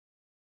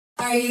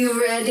Are you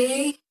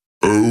ready?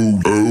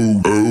 Oh,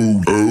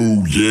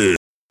 yeah.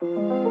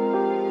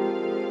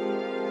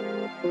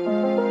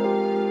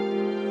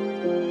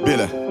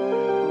 Bile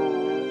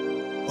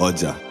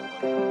Oja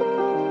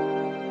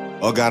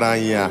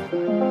Ogaranya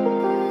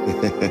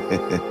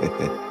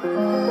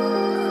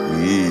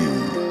Yeah.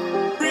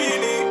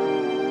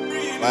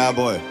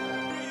 Fireboy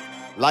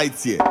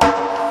Lights here.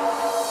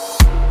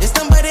 There's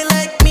somebody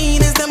like me,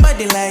 there's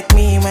somebody like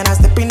me. When I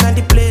step in at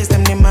the place,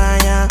 them the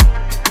Maya.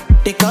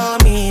 They call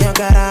me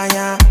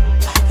Ogaranya.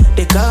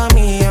 They call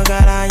me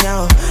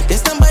Ogaranya.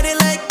 There's somebody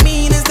like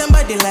me, there's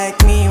somebody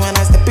like me. When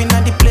I step in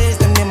at the place,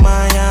 them the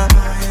Maya.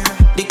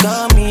 They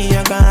call me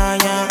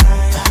Ogaranya.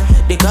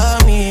 They call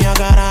me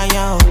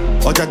Ogaranya.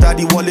 Oja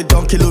daddy wallet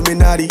down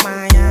Illuminati.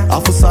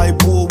 Afusai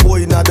bull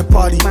boy in at the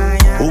party.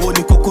 Owo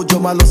ni koko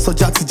joma lo so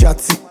jati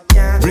jati.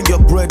 Bring your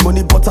bread,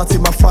 money, butter to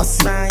my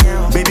fussy.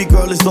 Baby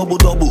girl is double,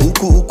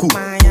 uku.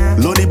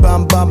 Loni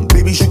bam bam,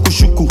 baby shuku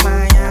shuku.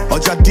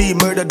 Oja D,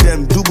 murder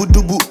them, dubu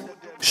dubu.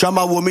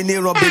 Shama woman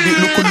here, baby,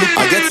 look.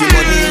 I get the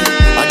money,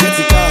 I get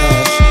the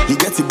cash. You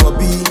get the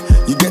Bobby,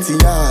 you get the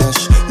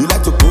yash. You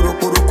like to koro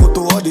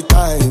koto all the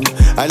time.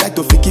 I like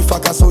to fiki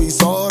faka, so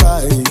it's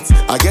alright.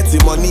 I get the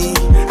money,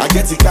 I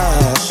get the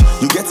cash.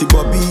 You get the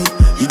Bobby,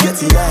 you get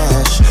the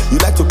yash. You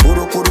like to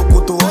koro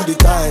koto all the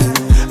time.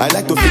 I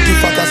like to fiki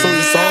faka, so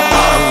it's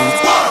alright.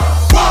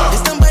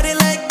 There's somebody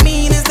like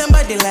me, there's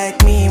somebody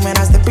like me. When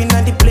I step in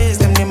at the place,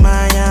 them the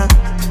Maya.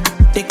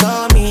 They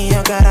call me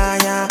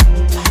Ogaranya.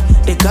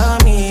 They call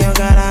me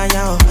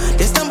Ogaranya.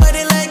 There's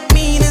somebody like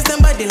me, there's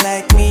somebody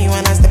like me.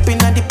 When I step in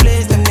at the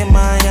place, them the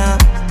Maya.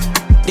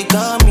 They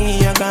call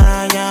me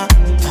Ogaranya.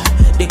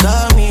 They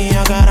call me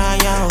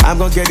Ogaranya. I'm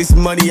gonna get this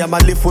money, I'ma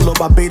live full of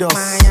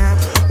Barbados.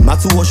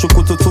 Matu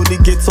Washokoto Tony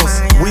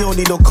Gatos. We don't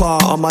need no car,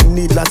 I'ma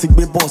need like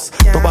big boss.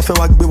 Toba fe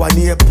wak be wa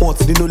ni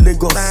airport, ni no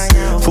Lagos.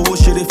 For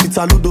shit fit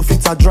a ludo,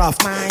 fit a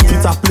draft.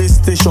 Fit a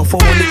PlayStation, for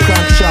only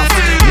crankshaft.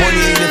 Money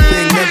ain't a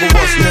thing, never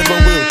was, never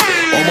will.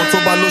 Omo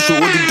toba no show,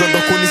 the drug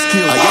only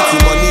skill. I get the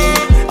money,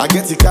 I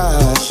get the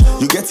cash.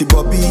 You get the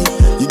Bobby,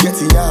 you get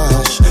the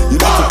yash. You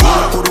like to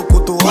koro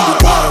koto all the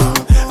time.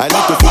 I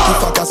like to fiki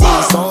faka, so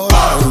it's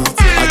alright.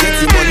 I get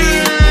the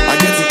money, I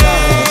get the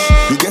cash.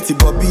 You get the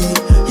Bobby,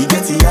 you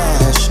get the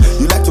yash.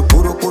 You like to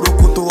koro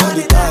koto all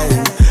the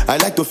time. I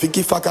like to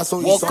fiki faka, so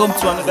it's Welcome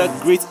to another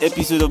great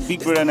episode of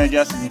Big Brother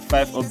Naija Season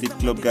 5 Update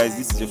Club, guys.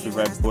 This is your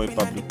favorite boy,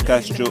 Pablo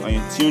Castro, and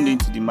you're tuned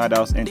into the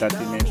Madhouse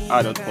Entertainment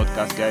Adult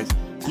Podcast, guys.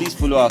 Please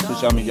follow our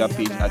social media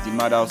page at the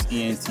Madhouse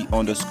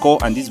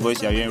ENT_. And this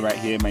voice you're hearing right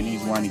here, my name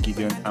is Wani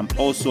Gideon. I'm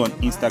also on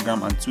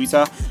Instagram and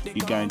Twitter.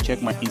 You can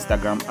check my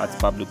Instagram at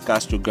Pablo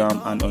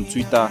Castrogram, and on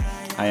Twitter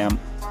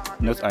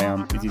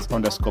it is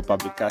 _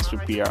 Pablo Castro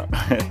PR.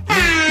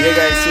 Yeah,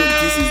 guys, so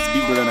this is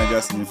Big Brother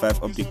Naija Season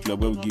 5 Update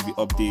Club, where we give you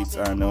updates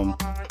and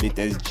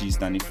latest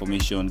gist and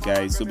information,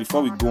 guys. So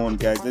before we go on,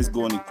 guys, let's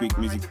go on a quick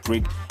music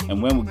break,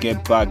 and when we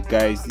get back,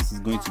 guys, this is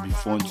going to be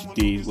fun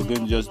today. We're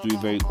going to just do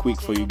it very quick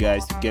for you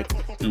guys to get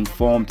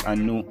informed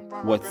and know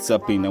what's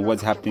happening and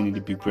what's happening in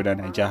the Big Brother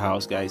Naija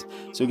house, guys.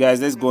 So guys,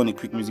 let's go on a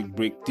quick music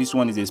break. This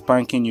one is a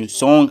spanking new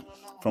song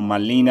from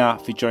Malina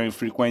featuring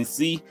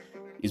Frequency.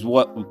 Is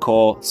what we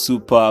call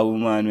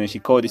Superwoman. When she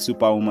called it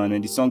Superwoman,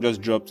 and the song just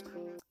dropped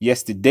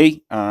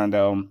yesterday, and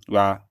we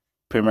are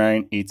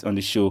premiering it on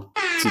the show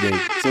today.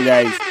 So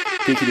guys,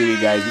 take it away,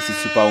 guys. This is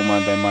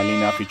Superwoman by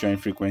Malina featuring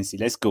Frequency.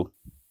 Let's go.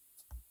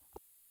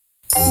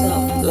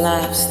 Soft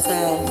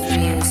lifestyle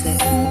music.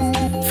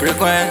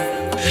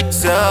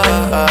 Frequency.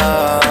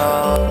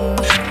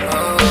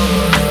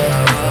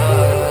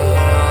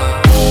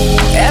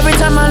 Every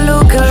time I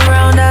look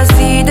around, I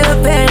see the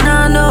pain.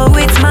 I know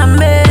it's my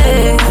man.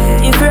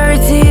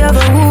 Inferiority of a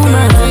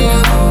woman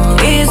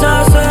is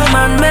also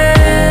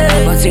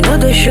man-made. But you know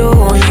the show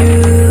on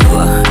you.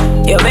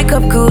 Your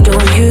makeup good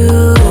on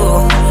you.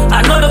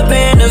 I know the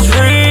pain is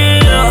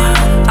real.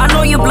 I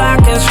know you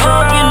black and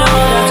strong. You know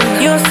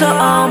that you're so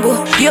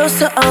humble, you're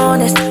so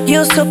honest,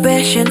 you're so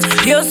patient,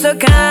 you're so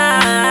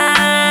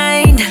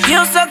kind,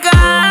 you're so kind.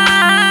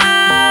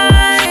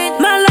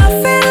 My love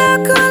feel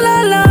like a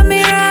la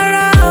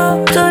mirror.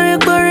 Sorry,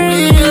 but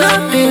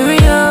love be real.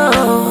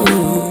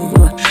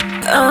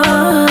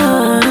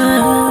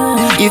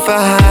 If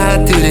I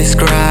had to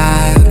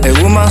describe a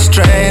woman's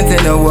strength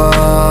in the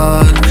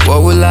world,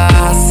 what will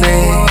I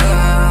say?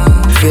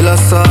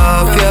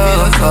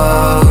 Philosophical.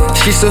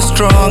 She's so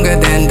stronger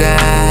than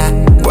that.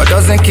 What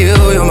doesn't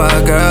kill you,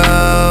 my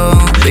girl?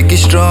 Make it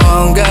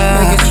stronger.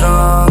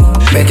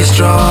 Make it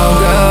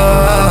stronger.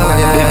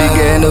 Baby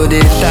girl, no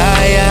they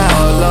tire.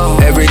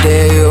 Every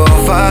day you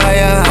on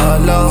fire.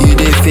 You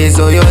dey face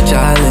all your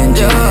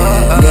challenges.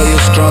 Girl, you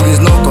strong is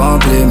no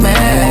compliment.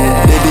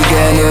 Baby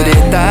girl, no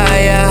they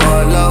tire.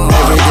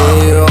 Every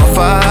day you on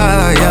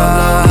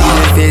fire. You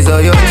dey face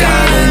all your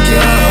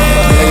challenges.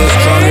 Girl, you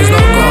strong is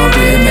no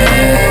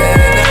compliment.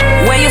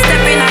 When you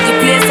step in at the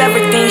place,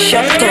 everything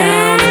shut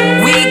down.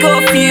 We go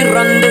feel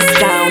run this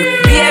town.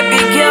 Be a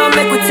big girl,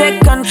 make we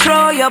take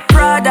control. Your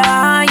Prada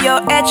and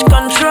your edge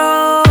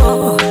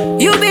control.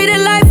 You be the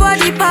life of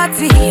the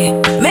party.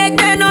 Make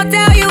them not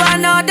tell you I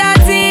know.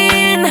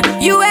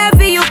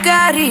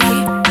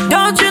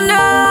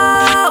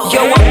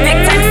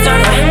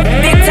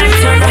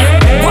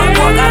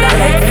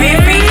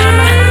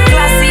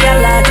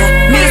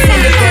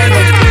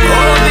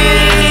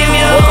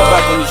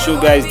 show,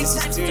 guys. This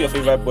is still your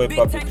favorite boy,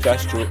 Pablo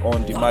Castro,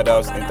 on the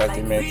Madhouse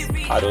Entertainment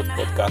Adult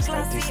Podcast,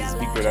 and this is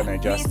Big Brother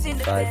Naija Season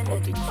 5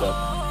 of the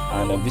club.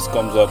 And this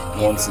comes up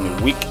once in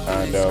a week,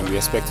 and we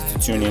expect you to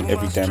tune in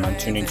every time and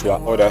tune into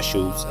our other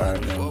shows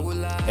and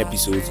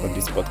episodes on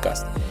this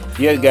podcast.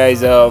 Yeah,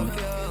 guys.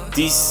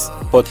 This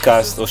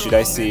podcast, or should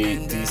I say,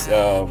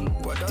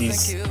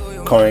 this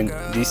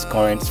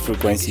current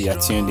frequency you're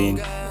tuned in.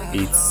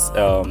 It's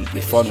a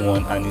fun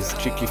one, and it's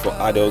strictly for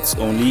adults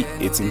only,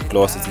 18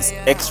 plus. It is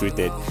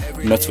X-rated,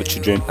 not for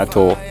children at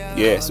all.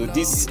 Yeah, so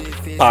this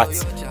part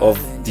of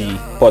the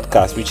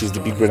podcast, which is the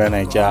Big Brother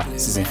Naija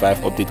Season 5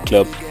 Update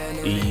Club,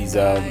 is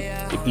a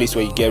place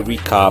where you get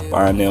recap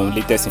and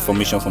latest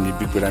information from the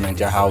Big Brother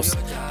Naija house,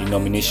 the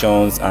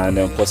nominations and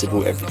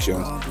possible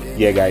evictions.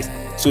 Yeah, guys.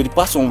 So the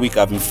past 1 week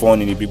have been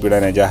fun in the Big Brother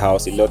Naija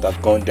house. A lot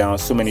have gone down.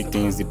 So many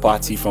things. The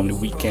party from the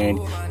weekend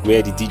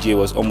where the DJ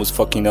was almost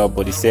fucking up,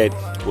 but they said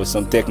there was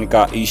some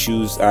technical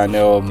issues, and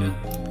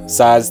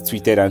SARS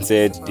tweeted and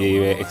said they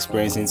were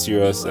experiencing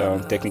serious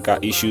technical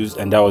issues,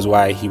 and that was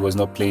why he was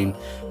not playing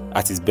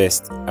at his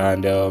best.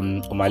 And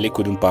Omale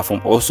couldn't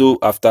perform. Also,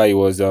 after it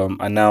was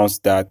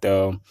announced that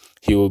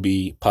he will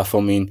be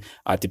performing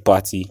at the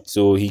party,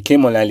 so he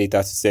came online later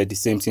to say the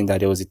same thing, that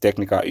there was a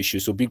technical issue.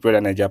 So Big Brother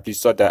Naija, please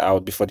sort that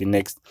out before the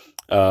next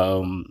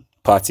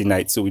party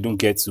night, so we don't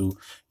get to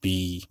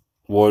be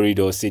worried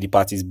or say the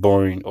party is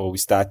boring or we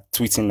start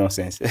tweeting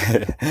nonsense.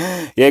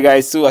 Yeah,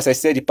 guys. So as I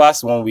said, the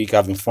past 1 week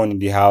have been fun in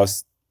the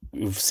house.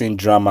 We've seen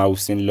drama,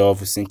 we've seen love,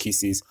 we've seen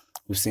kisses,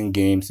 we've seen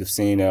games, we've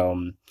seen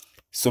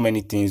so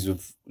many things.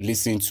 We've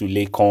listened to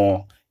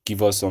Lekon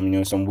give us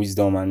some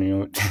wisdom,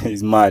 and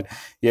it's mad.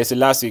 Yeah, so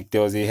last week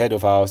there was a head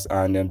of house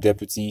and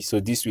deputy. So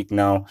this week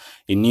now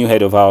a new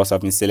head of house have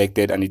been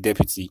selected and a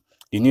deputy.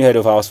 The new head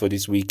of house for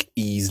this week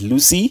is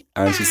Lucy,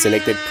 and she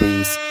selected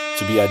Prince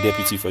to be her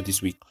deputy for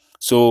this week.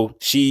 So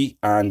she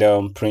and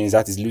Prince,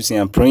 that is Lucy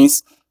and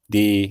Prince,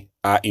 they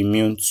are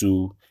immune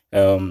to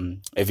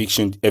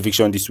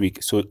eviction this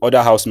week. So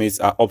other housemates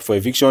are up for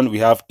eviction. We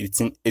have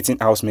 18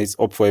 housemates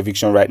up for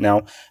eviction right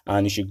now,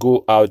 and you should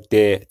go out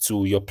there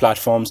to your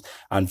platforms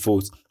and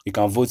vote. You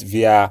can vote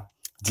via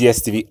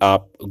DSTV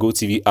app,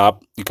 GoTV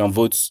app. You can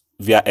vote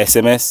via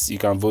SMS. You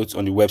can vote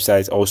on the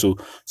website also.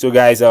 So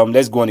guys,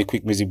 let's go on a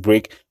quick music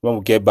break. When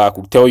we get back,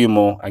 we'll tell you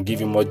more and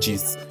give you more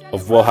gist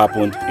of what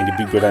happened in the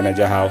Big Brother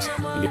Naija house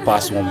in the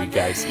past 1 week,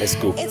 guys. Let's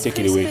go. Take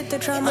it away.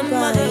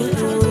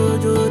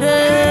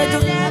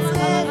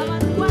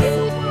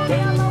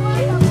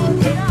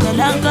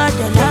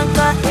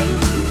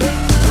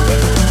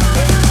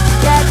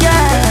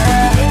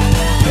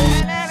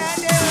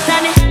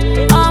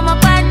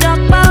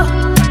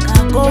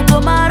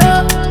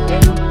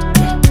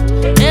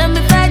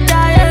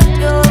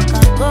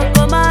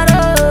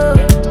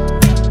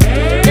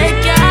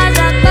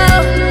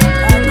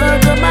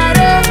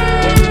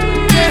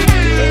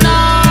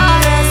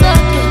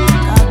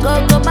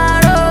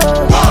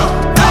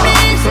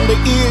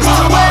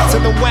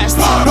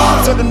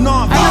 To the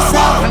north,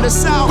 and the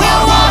south,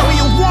 who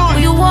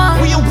you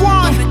want, we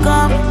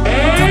come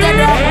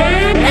together.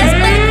 Let's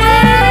make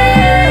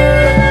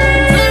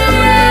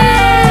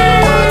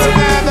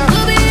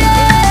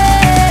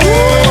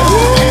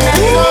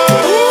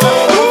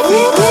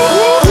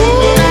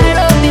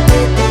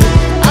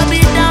I'll be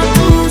down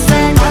to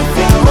send my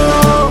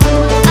flow.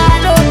 I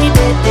love you,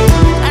 baby,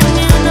 and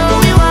you know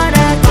we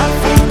wanna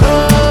go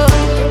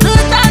to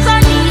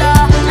Tanzania,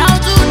 now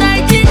to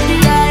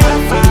Nigeria.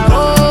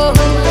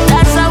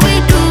 That's how we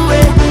do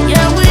it.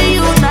 Yeah, we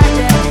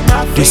united.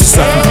 This is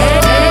Africa.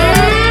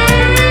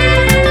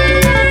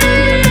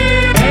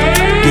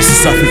 This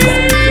is Africa.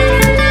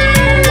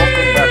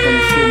 Welcome back on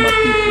the show, my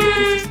people.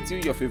 This is still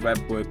your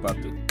favorite boy,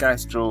 Pablo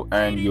Castro,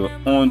 and you're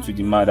on to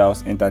the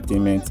Madhouse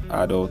Entertainment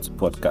Adult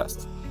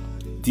Podcast.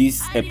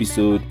 This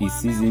episode is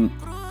season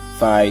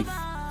 5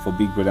 for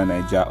Big Brother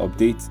Naija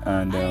updates,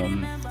 and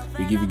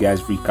we give you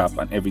guys recap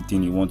and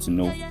everything you want to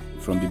know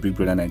from the Big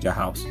Brother Naija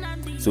house.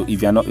 So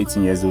if you're not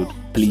 18 years old,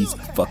 please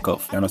fuck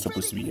off. You're not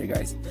supposed to be here,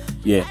 guys.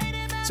 Yeah.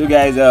 So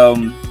guys,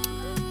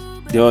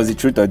 there was a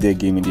truth or dare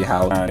game in the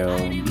house, and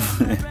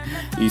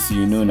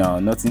now,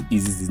 nothing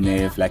eases the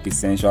nerve like a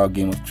sensual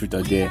game of truth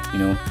or dare,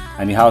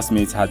 and the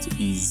housemates had to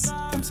ease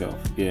themselves,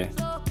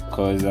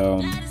 because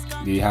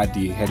they had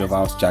the head of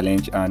house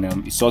challenge, and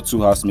it saw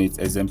 2 housemates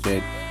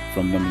exempted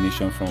from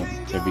nomination from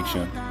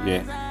eviction.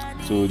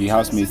 So the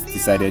housemates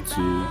decided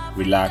to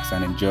relax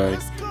and enjoy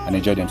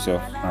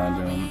themselves,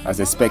 and as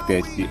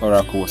expected, the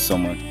oracle was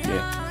summoned.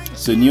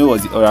 So Neo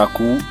was the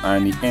oracle,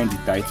 and he earned the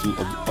title of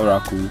the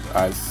oracle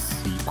as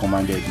he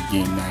commanded the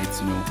game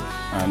night,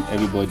 and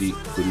everybody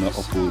could not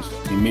oppose.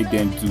 He made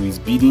them do his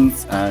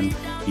biddings, and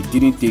he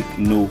didn't take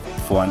no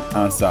for an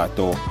answer at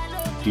all.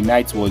 The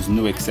night was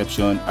no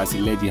exception, as he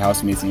led the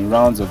housemates in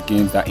rounds of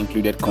games that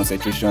included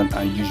concentration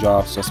and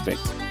usual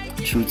suspects,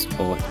 truth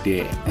or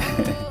dare.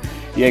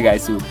 Yeah,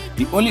 guys, so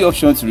the only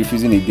option to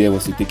refusing a dare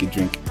was to take a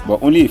drink,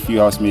 but only a few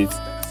housemates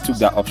took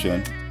that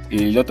option,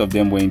 a lot of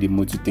them were in the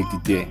mood to take the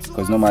dare,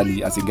 because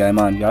normally as a guy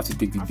man you have to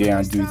take the dare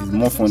and do it. It's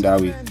more fun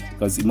that way,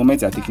 because the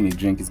moment you're taking a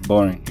drink it's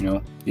boring,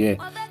 Yeah.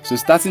 So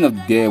starting of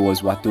the dare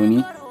was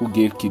Watoni, who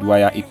gave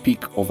Kidwaya a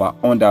pic of her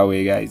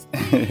underwear, guys.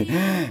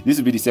 This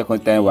will be the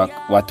second time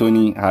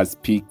Watoni has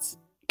picked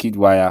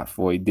Kidwaya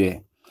for a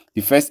dare.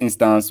 The first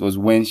instance was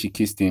when she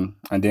kissed him,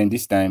 and then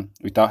this time,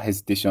 without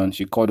hesitation,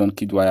 she called on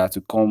Kidwaya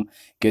to come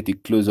get a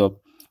close-up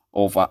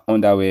of her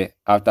underwear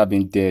after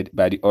being dead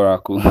by the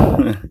oracle.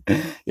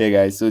 Yeah,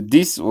 guys. So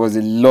this was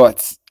a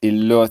lot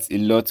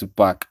to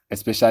pack,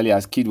 especially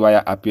as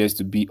Kidwaya appears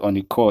to be on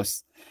a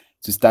course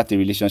to start a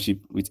relationship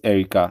with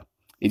Erica.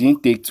 It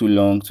didn't take too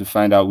long to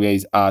find out where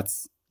his heart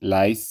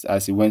lies,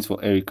 as he went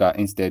for Erica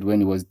instead when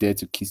he was there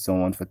to kiss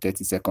someone for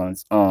 30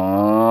 seconds.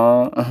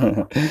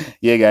 Aww.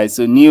 Yeah, guys.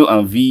 So Neil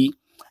and V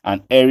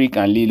and Eric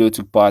and Lilo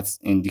took part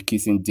in the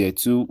kissing there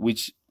too,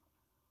 which,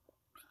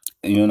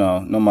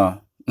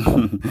 normal.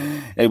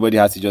 Everybody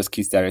has to just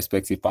kiss their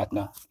respective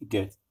partner.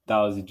 Get that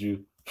was the drill.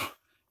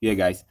 Yeah,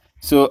 guys.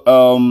 So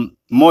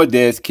more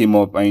dares came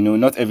up, and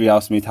not every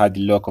housemate had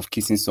the luck of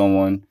kissing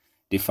someone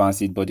they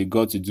fancied, but they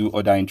got to do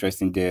other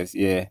interesting dares.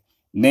 Yeah.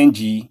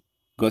 Nenji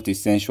got a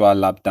sensual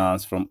lap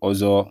dance from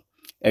Ozo.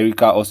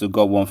 Erica also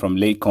got one from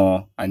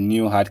Lakon, and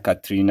Neil had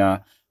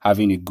Katrina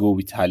having a go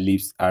with her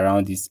lips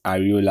around his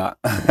areola.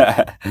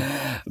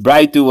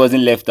 Brighto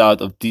wasn't left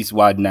out of these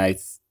wild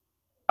nights,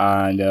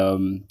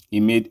 and he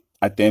made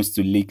attempts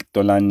to lick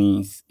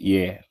Tolani's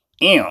ear.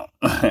 Ew.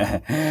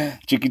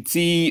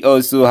 Chikiti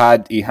also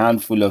had a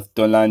handful of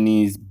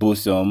Tolani's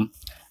bosom,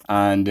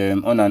 and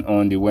on and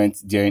on they went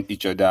daring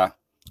each other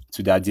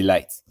to their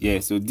delight.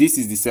 Yeah, so this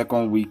is the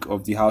second week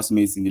of the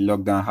housemates in the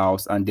lockdown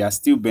house, and they are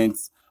still bent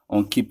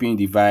on keeping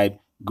the vibe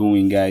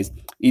going, guys.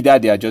 Either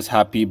they are just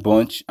happy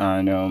bunch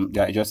and they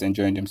are just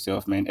enjoying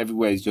themselves, man.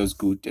 Everywhere is just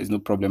good. There's no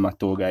problem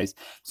at all, guys.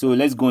 So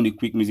let's go on a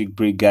quick music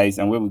break, guys,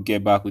 and when we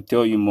get back we'll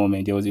tell you more,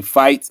 man. There was a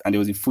fight and there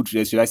was a food,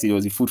 should I say there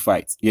was a food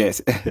fight?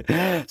 Yes.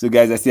 So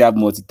guys, I still have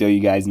more to tell you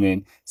guys,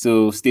 man.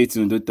 So stay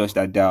tuned, don't touch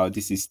that dial.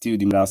 This is still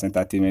the Madhouse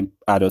Entertainment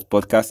Adult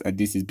Podcast, and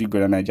this is Big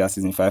Brother Naija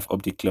Season 5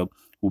 Update Club.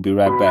 We'll be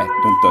right back.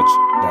 Don't touch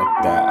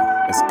that dial.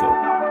 Let's go.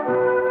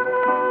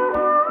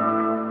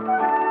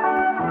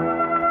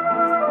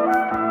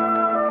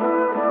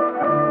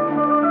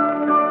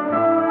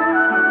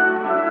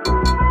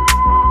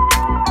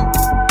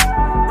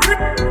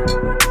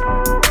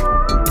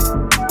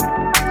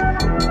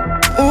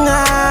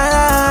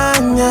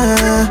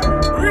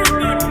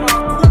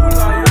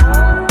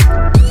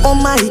 Oh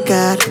my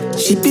God,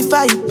 she be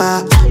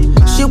viper.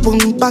 She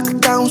won't back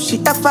down, she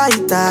a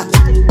fighter.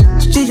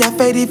 She a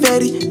very,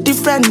 very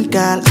different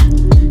girl.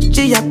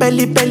 She a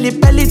belly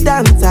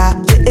dancer.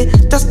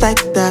 Just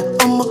like that,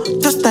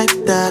 just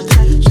like that.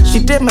 She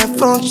did my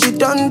front, she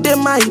done the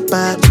my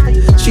back.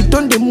 She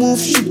done the move,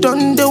 she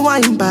done the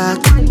wine back.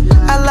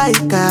 I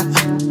like her.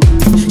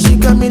 She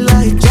got me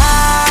like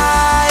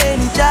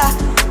Elijah.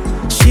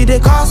 She the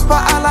cause for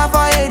Allah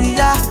for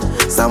area.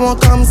 Someone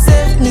come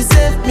save me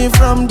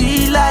from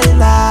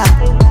Delilah.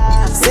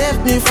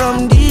 Save me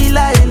from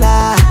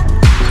Delilah.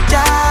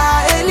 Ja,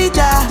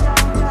 Elijah.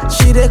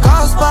 She the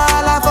cause for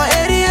Allah for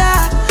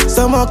area.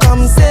 Someone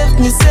come save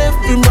me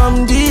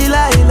from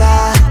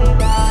Delilah.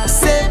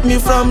 Save me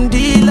from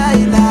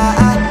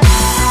Delilah.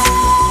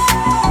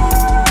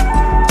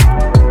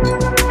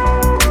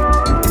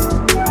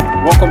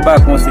 Welcome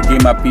back once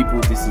again, my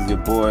people. This is your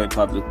boy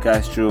Pablo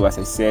Castro. As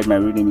I said, my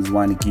real name is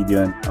Wani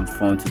Gideon. I'm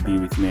fun to be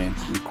with, man.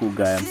 I'm a cool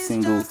guy. I'm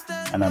single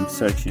and I'm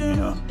searching,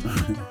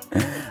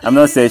 I'm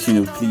not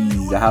searching,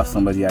 please. I have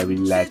somebody I really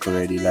like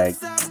already. Like,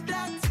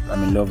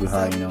 I'm in love with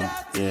her,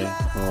 Yeah,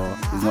 but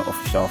it's not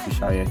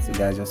official yet. So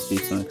guys, just stay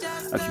tuned.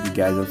 I'll keep you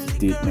guys up to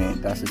date, man.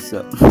 That's what's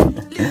up.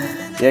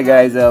 Yeah,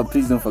 guys,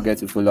 please don't forget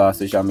to follow our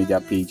social media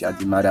page at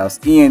the Madhouse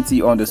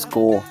ENT_,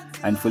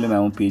 and follow my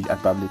own page at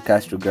Pablo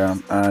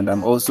Castrogram, and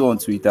I'm also on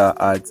Twitter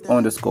at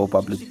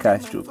 _Pablo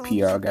Castro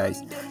PR,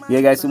 guys. Yeah,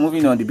 guys, so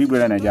moving on, the Big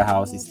Brother Naija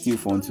house is still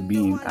fun to be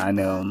in, and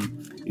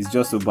it's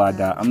just so bad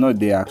that I'm not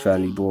there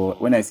actually, but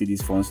when I see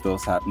these fun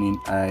stuff happening,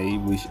 I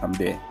wish I'm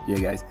there. Yeah,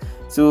 guys.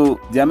 So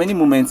there are many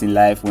moments in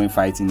life when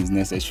fighting is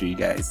necessary,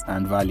 guys,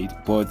 and valid,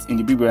 but in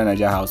the Big Brother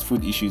Naija house,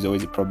 food issue is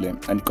always a problem,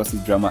 and it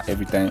causes drama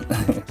every time.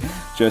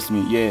 Trust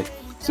me, yeah.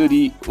 So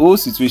the whole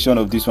situation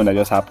of this one that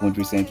just happened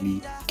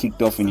recently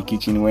kicked off in the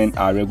kitchen when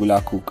our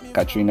regular cook,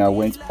 Katrina,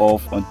 went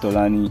off on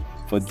Tolani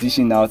for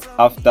dishing out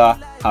after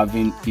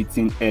having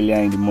eaten earlier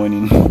in the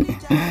morning.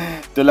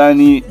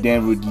 Tolani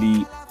then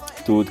rudely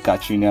told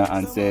Katrina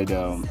and said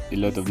a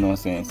lot of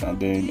nonsense, and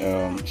then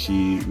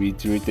she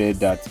reiterated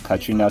that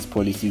Katrina's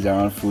policies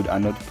around food are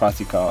not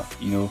practical.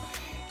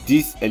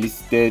 This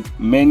elicited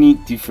many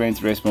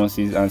different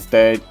responses and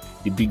started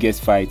the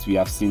biggest fight we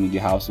have seen in the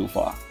house so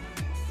far.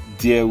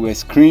 There were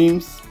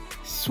screams,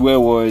 swear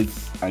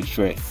words, and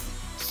threats.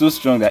 So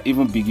strong that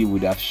even Biggie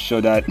would have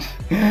shuddered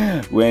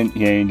when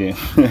hearing them.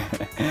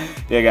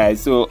 Yeah, guys.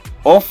 So,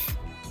 most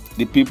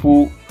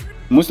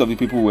of the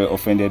people were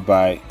offended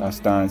by her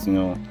stance,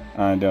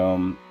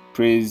 and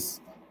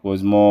praise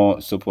was more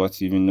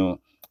supportive,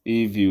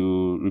 If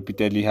you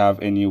repeatedly have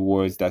any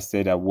words that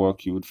said at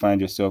work, you would find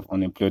yourself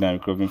unemployed and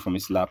recovering from a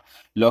slap.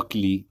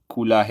 Luckily,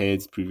 cooler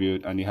heads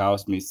prevailed, and the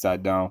housemates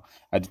sat down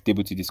at the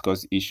table to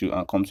discuss the issue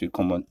and come to a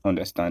common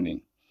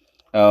understanding.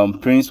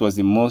 Prince was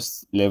the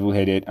most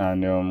level-headed,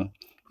 and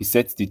he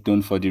set the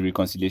tone for the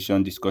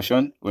reconciliation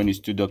discussion. When he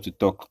stood up to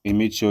talk, he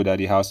made sure that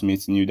the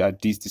housemates knew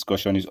that this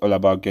discussion is all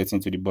about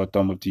getting to the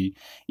bottom of the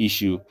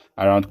issue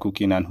around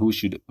cooking and who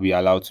should be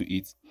allowed to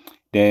eat.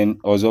 Then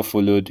also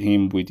followed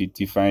him with the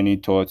defining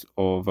thought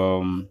of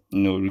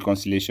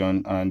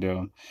reconciliation,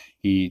 and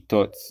he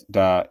thought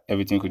that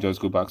everything could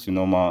just go back to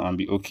normal and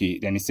be okay.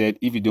 Then he said,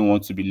 if you don't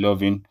want to be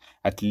loving,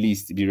 at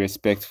least be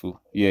respectful.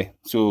 Yeah.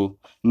 So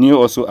Neil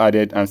also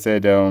added and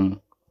said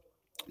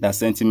that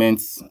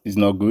sentiment is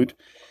not good.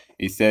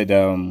 He said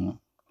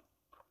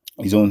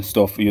his own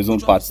stuff, his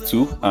own part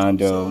too, and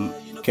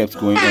kept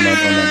going on and on,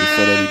 and they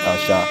started it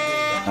Asha.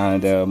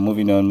 And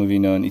moving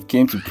on, it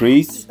came to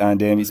praise,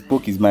 and he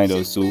spoke his mind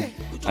also.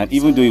 And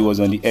even though he was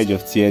on the edge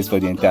of tears for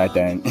the entire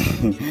time,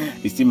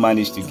 he still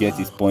managed to get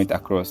his point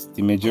across.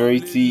 The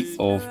majority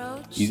of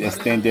his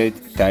extended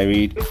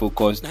tirade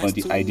focused on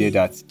the idea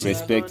that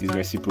respect is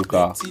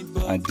reciprocal,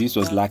 and this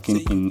was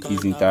lacking in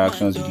his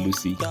interactions with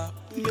Lucy.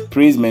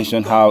 Prince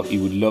mentioned how he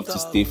would love to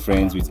stay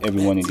friends with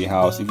everyone in the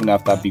house even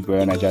after Big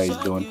Brother Naija is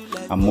done,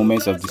 and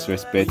moments of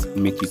disrespect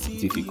make it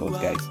difficult,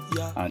 guys.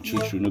 And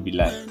true, no be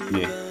lie.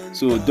 Yeah.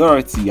 So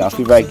Dorothy, our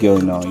favorite girl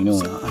now,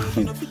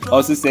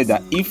 also said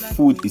that if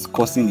food is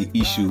causing the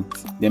issue,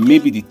 then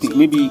maybe the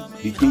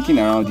thinking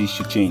around this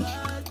should change.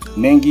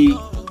 Nengi,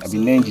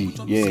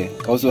 yeah,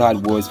 also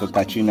had words for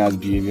Katrina's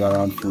behavior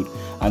around food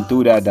and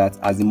told her that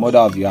as the mother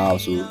of the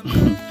household,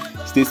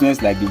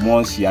 statements like the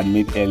ones she had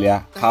made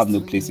earlier have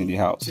no place in the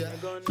house.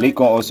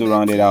 Lakon also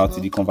rounded out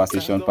the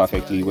conversation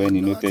perfectly when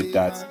he noted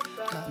that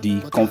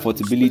the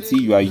comfortability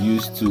you are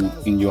used to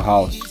in your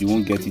house, you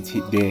won't get it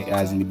there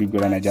as in the Big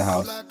Brother Naija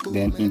house.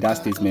 Then in that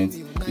statement,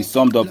 he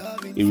summed up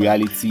a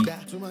reality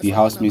the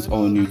housemates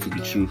all knew to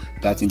be true,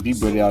 that in Big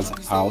Brother's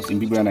house, in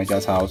Big Brother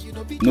Naija's house,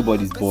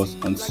 nobody's boss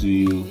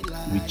until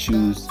we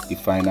choose a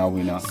final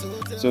winner.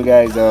 So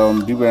guys,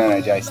 Big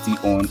Brother Naija is still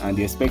on, and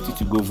they expect you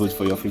to go vote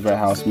for your favorite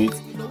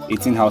housemates.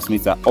 18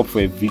 housemates are up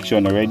for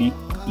eviction already.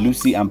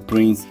 Lucy and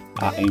Prince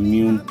are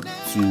immune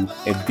to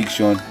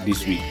eviction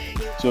this week.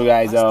 So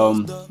guys,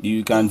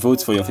 you can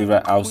vote for your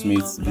favorite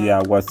housemates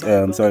via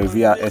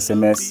via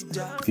SMS,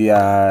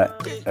 via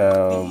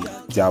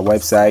their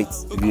website,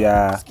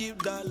 via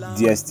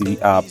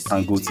DSTV app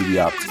and GoTV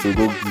app. So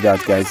go do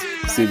that, guys.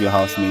 Save your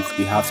housemates.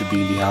 They have to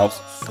be in the house.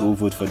 Go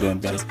vote for them,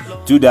 guys.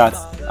 Do that,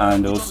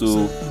 and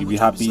also you'll be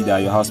happy that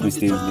your housemate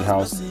stays in the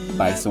house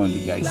by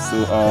Sunday, guys. So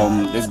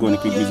let's go on a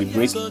quick music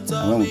break, and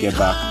when we get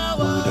back,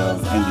 we'll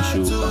end the show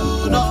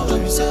and go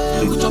on from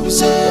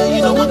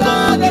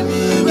there.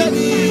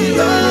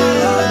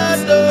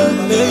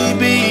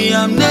 Baby,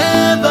 I'm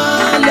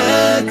never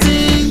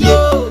letting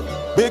you.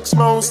 Big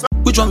Smoke.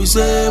 Which one we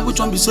say,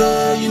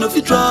 if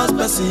you trust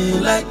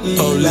person like me,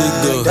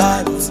 like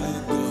that.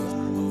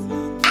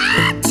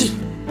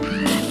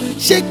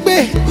 Shake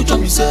me. Which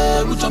one we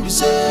say, one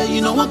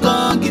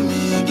can give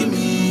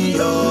me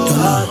your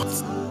heart.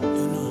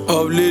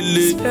 Oh,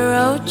 Lily.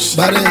 Roach.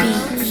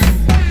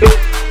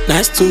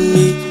 Nice to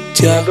meet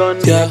ya.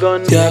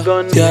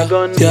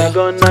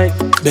 Nice.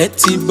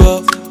 Betty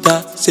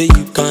Butter, say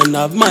you can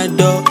have my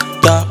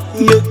daughter.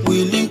 Make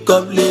we link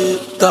up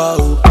later.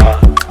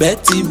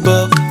 Betty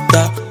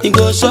Butter, it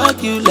go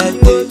shock you like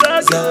this.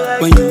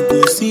 When you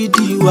go see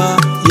the wire,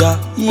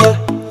 yeah.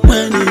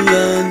 When you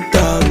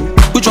enter.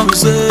 Which one be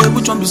say,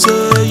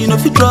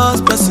 if you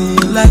trust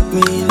person like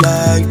me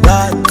like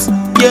that.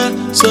 Yeah,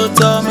 so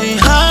tell me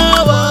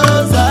how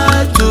was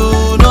I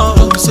to know?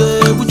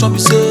 Which one be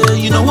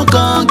say, one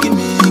can give me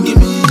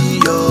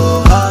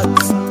your heart.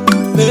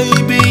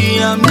 Baby,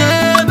 I'm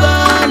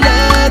never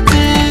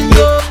letting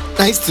you.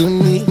 Nice to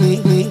meet me.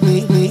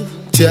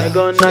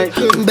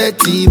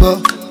 Betty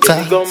Butter,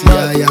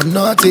 I am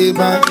not a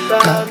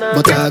banker,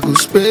 but I go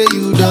spray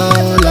you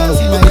dollars.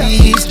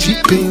 It's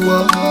dripping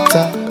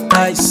water.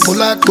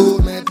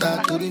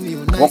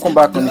 Welcome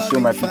back on the show,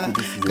 my people.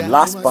 This is the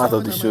last part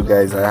of the show,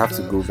 guys. I have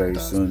to go very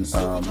soon,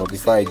 but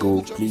before I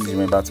go, please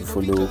remember to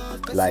follow,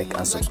 like,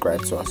 and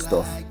subscribe to our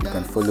stuff. You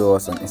can follow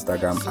us on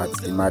Instagram at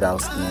the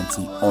madhouse_,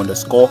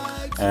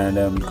 and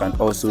you can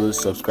also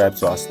subscribe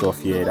to our stuff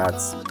here.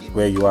 That's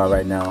where you are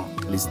right now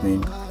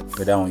listening,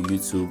 whether on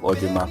YouTube,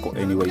 Audiomack, or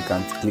anywhere. You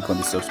can click on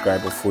the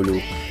subscribe or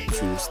follow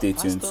to stay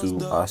tuned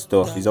to our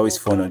stuff. It's always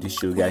fun on this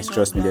show, guys.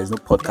 Trust me, there's no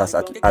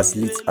podcast as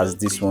lit as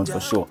this one for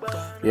sure.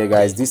 Yeah,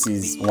 guys, this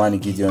is Wani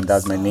Gideon.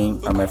 That's my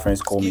name, and my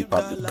friends call me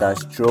Pablo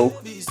Castro.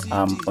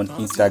 I'm on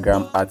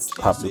Instagram at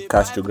Pablo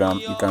Castrogram.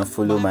 You can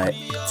follow my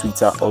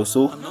Twitter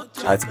also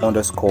at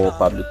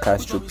 _Pablo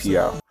Castro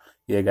PR.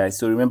 Yeah, guys,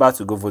 so remember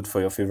to go vote for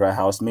your favorite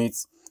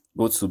housemates.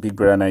 Go to Big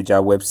Brother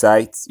Naija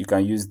website. You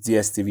can use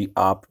DSTV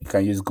app, you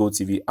can use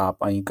GoTV app,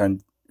 and you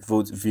can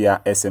vote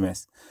via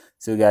SMS.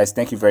 So guys,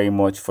 thank you very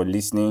much for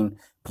listening.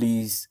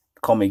 Please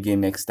come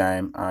again next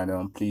time,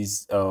 and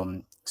please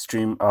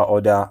stream our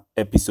other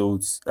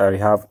episodes. We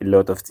have a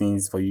lot of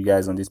things for you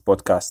guys on this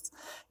podcast.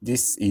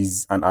 This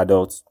is an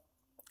adult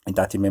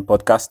entertainment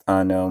podcast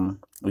and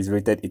is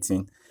rated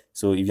 18.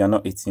 So if you're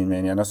not 18,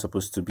 man, you're not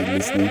supposed to be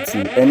listening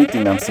to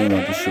anything I'm saying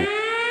on the show.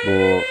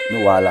 But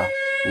no wala,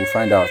 we'll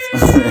find out.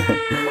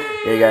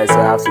 Hey guys, so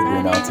I have to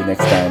go now. Until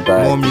next time.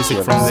 Bye. More music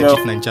Take from care of yourself.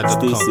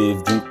 legitninja.com. Stay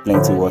safe, drink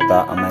plenty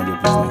water, and mind your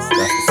business.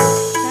 That's what's up.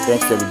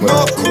 Thanks everybody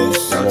for tuning in.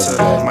 I love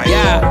you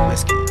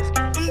guys.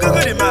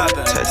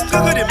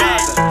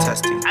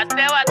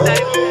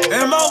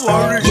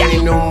 Yeah.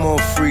 Ain't no more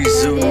free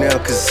zoo now,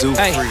 cause zoo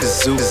free.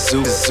 Zoo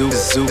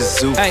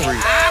free.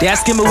 They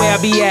asking me where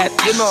I be at.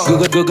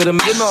 Google the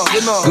map.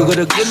 Google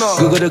the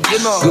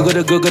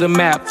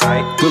map.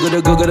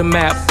 Google the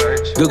map.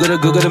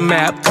 Google the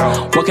map.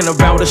 Walking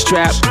around with a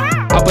strap.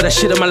 I put that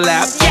shit on my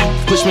lap.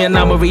 Push me and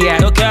I'ma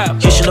react.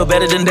 You should know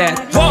better than that.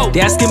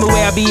 They asking me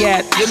where I be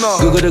at.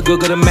 Google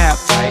the map.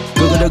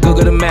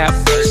 Google the map.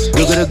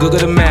 Google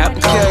the map.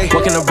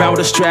 Walking around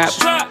with a strap.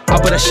 I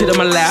put that shit on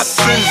my lap.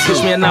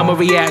 Push me and I'ma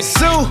react.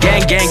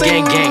 Gang.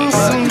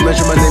 You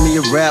mention my name in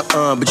your rap,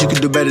 but you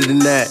can do better than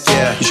that.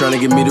 Yeah, you trying to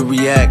get me to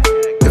react.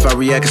 If I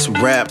react, it's a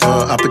rap.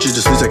 I put you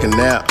to sleep like a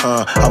nap.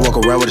 I walk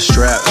around with a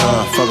strap.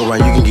 Fuck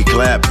around, you can get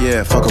clapped.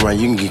 Yeah, fuck around,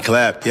 you can get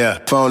clapped. Yeah,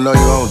 if I don't know you,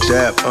 I don't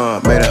dap.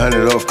 Made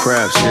 100 off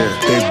craps. Yeah,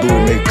 big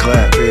booty, make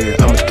clap. Yeah,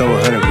 I'ma throw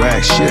 100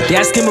 racks. Yeah. They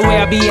asking me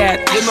where I be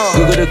at.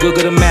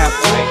 Google the map.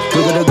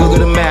 Google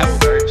the map.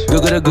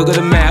 Google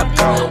the map.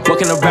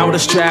 Walking around with a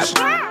strap.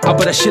 I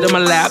put that shit on my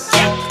lap.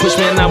 Push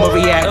me and I'ma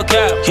react.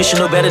 You should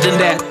know better than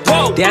that.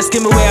 They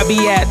asking me where I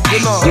be at.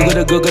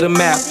 Google the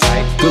map.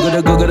 Google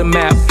the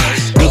map.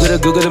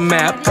 Google the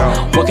map.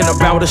 Walking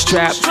around with a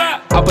strap.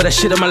 I put that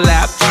shit on my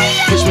lap.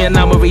 Push me and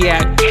I'ma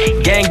react.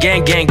 Gang.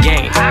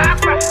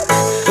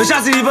 Le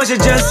chat c'est libre chez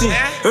Jesse.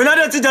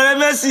 Ronaldo ti dans les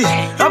Messi.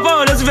 Après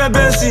on laisse faire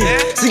Bessie.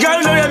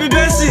 Cigare dans les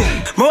Bessie.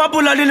 Moi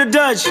pour la ligne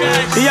Dodge.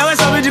 Il y a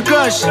ça veut du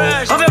crush.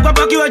 On fait quoi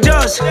pas qui va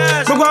just.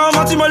 Pourquoi on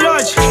mentit mon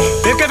lodge.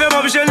 Et qu'elle fait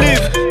mon biche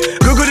livre.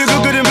 Google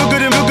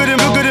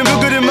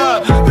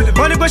map.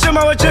 Money question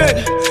my watch it.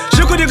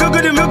 Je could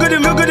Google map.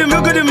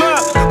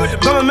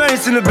 Got my man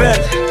in the bed.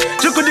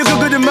 Je could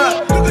Google map.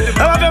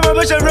 I fait mon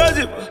biche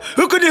rosy.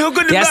 Who could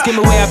They asking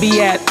me where I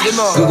be at.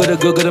 Google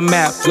the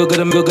map. Google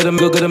the map.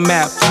 Google the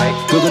map.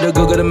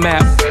 Google the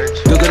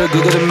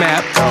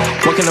map.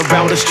 Walking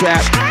around with a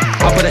strap.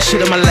 I put that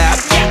shit on my lap.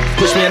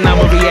 Push me and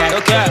I'ma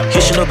react.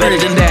 You should know better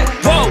than that.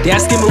 They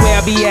asking me where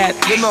I be at.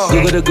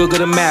 Google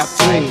the map.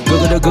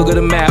 Google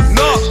the map.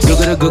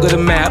 Google the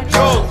map.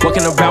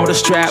 Walking around with a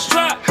strap.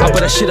 I put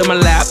that shit on my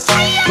lap.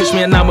 Push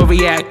me and I'ma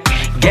react.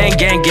 Gang.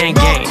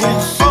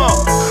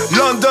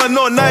 London,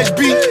 not nice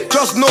beat.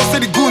 Just know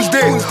city goons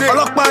day. I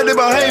lock my they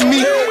behind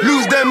me.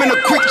 Lose them in a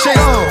quick chase.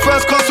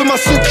 First class with my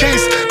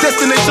suitcase.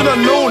 Destination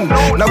unknown.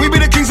 Now we be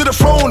the kings of the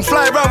throne.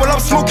 Fly around while I'm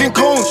smoking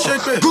cones.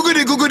 Google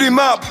the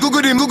map.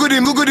 Google the